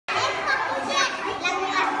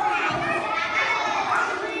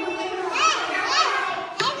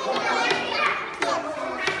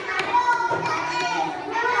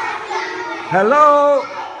Hello?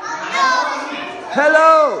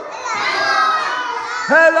 Hello?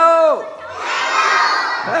 Hello?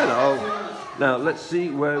 Hello? Now let's see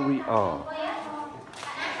where we are.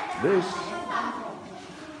 This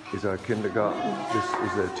is our kindergarten. This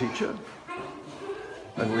is their teacher.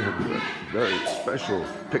 And we have a very special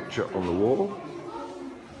picture on the wall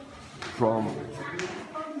from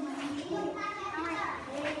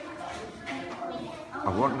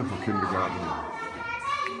a wonderful kindergarten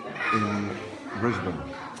in Brisbane.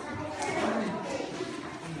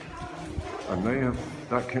 And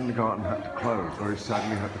that kindergarten had to close, very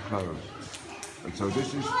sadly had to close. And so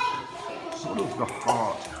this is sort of the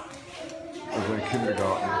heart of their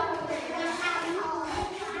kindergarten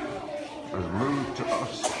has moved to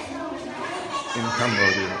us in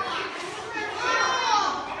Cambodia.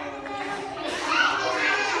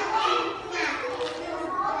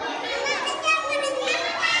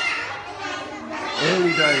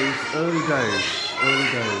 Early days, early days,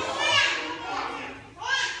 early days.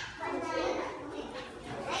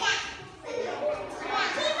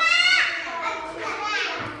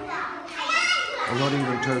 I'm not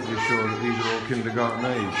even totally sure that these are all kindergarten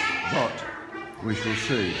age, but we shall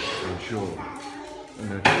see, I'm sure. And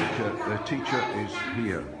their teacher is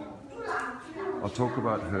here. I'll talk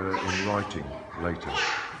about her in writing later.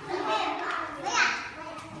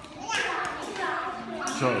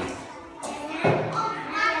 So,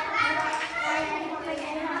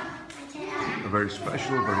 a very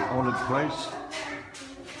special, very honoured place.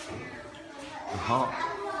 The heart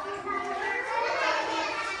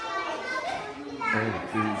of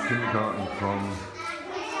the kindergarten from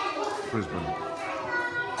Brisbane.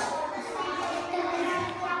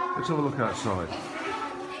 Let's have a look outside.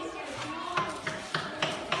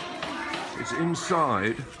 It's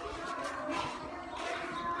inside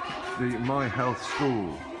the My Health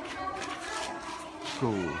School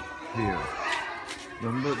here.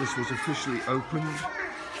 Remember, this was officially opened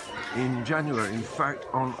in January, in fact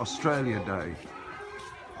on Australia Day.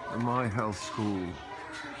 The My Health School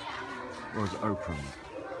was opened.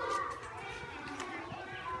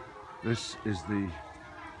 This is the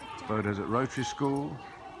Beaudesert Rotary School.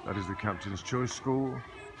 That is the Captain's Choice School.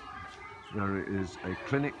 There is a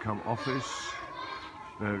clinic come office.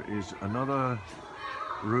 There is another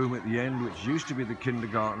room at the end which used to be the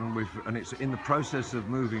kindergarten, and it's in the process of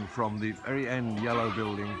moving from the very end yellow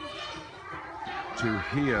building to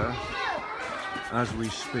here as we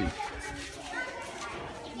speak.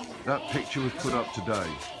 That picture was put up today,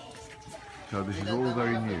 so this is all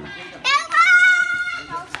very new.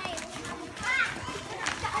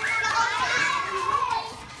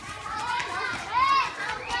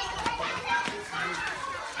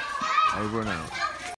 Over and out.